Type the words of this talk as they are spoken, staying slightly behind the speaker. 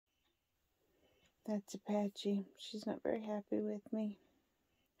That's Apache. She's not very happy with me.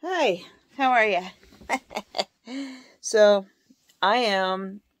 Hi, how are you? So, I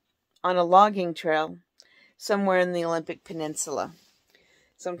am on a logging trail somewhere in the Olympic Peninsula.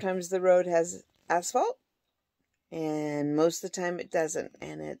 Sometimes the road has asphalt, and most of the time it doesn't,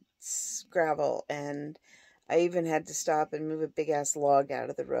 and it's gravel, and I even had to stop and move a big-ass log out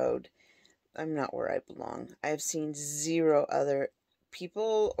of the road. I'm not where I belong. I've seen zero other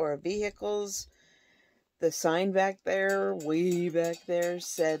people or vehicles. The sign back there, way back there,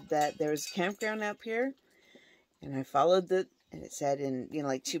 said that there was a campground up here, and I followed it, and it said in,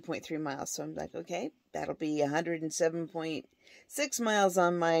 like 2.3 miles. So I'm like, okay, that'll be 107.6 miles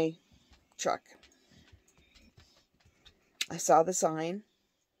on my truck. I saw the sign,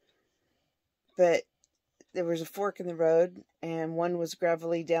 but there was a fork in the road, and one was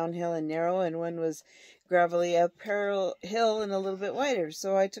gravelly downhill and narrow, and one was gravelly uphill and a little bit wider.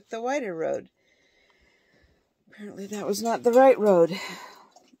 So I took the wider road. Apparently that was not the right road.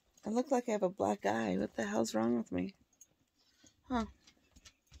 I look like I have a black eye. What the hell's wrong with me? Huh.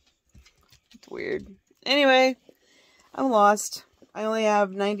 It's weird. Anyway, I'm lost. I only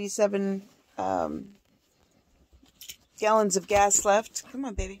have 97 gallons of gas left. Come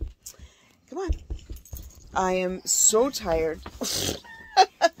on, baby. Come on. I am so tired. Say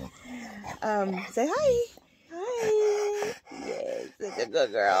hi. Hi. Yes, such a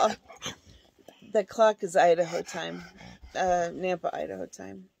good girl. The clock is Idaho time. Nampa, Idaho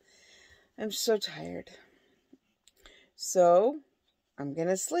time. I'm so tired. So, I'm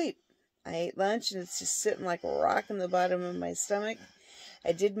gonna sleep. I ate lunch and it's just sitting like a rock in the bottom of my stomach.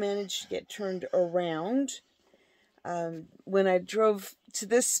 I did manage to get turned around. When I drove to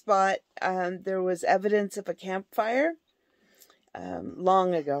this spot, there was evidence of a campfire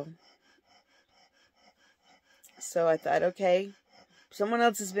long ago. So I thought, okay, someone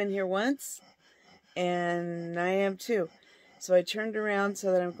else has been here once, and I am too. So I turned around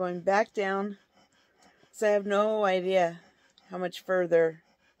so that I'm going back down. So I have no idea how much further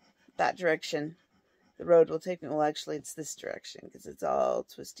that direction the road will take me. Well, actually, it's this direction because it's all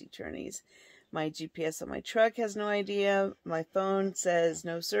twisty turnies. My GPS on my truck has no idea. My phone says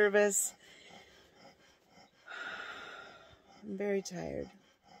no service. I'm very tired.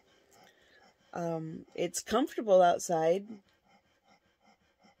 It's comfortable outside.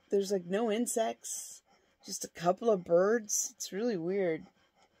 There's like no insects, just a couple of birds. It's really weird.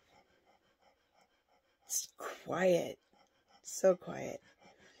 It's quiet. So quiet.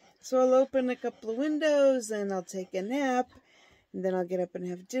 So I'll open a couple of windows and I'll take a nap. And then I'll get up and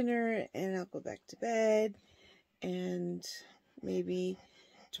have dinner, and I'll go back to bed, and maybe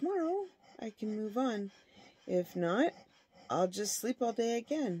tomorrow I can move on. If not, I'll just sleep all day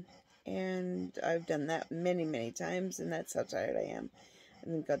again. And I've done that many, many times, and that's how tired I am. I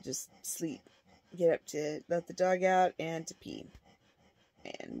think I'll just sleep, get up to let the dog out, and to pee,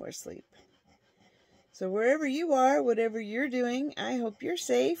 and more sleep. So wherever you are, whatever you're doing, I hope you're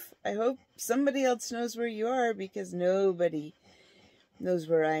safe. I hope somebody else knows where you are, because nobody knows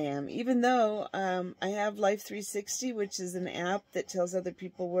where I am. Even though I have Life 360, which is an app that tells other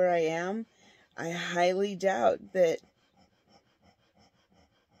people where I am, I highly doubt that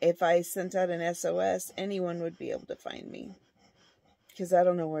if I sent out an SOS, anyone would be able to find me. Because I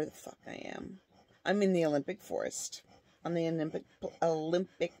don't know where the fuck I am. I'm in the Olympic Forest, on the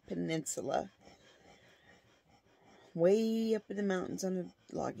Olympic Peninsula. Way up in the mountains on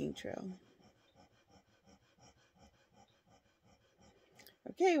a logging trail.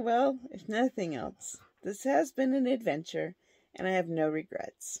 Okay, well, if nothing else, this has been an adventure, and I have no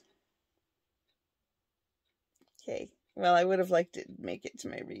regrets. Okay, well, I would have liked to make it to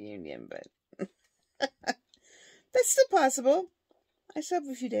my reunion, but that's still possible. I still have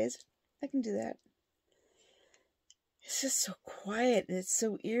a few days. I can do that. It's just so quiet, and it's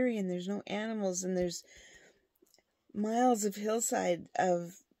so eerie, and there's no animals, and there's miles of hillside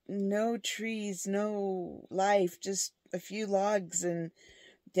of no trees, no life, just a few logs and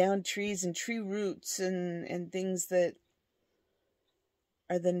down trees and tree roots and things that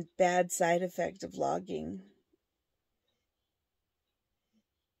are the bad side effect of logging.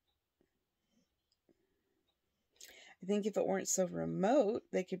 I think if it weren't so remote,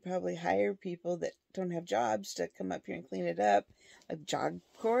 they could probably hire people that don't have jobs to come up here and clean it up. Like Job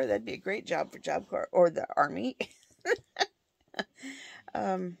Corps, that'd be a great job for Job Corps, or the Army.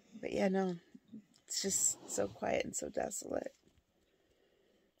 But yeah, no, it's just so quiet and so desolate.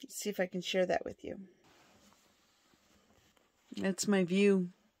 Let's see if I can share that with you. That's my view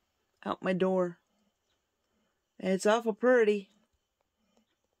out my door. It's awful pretty.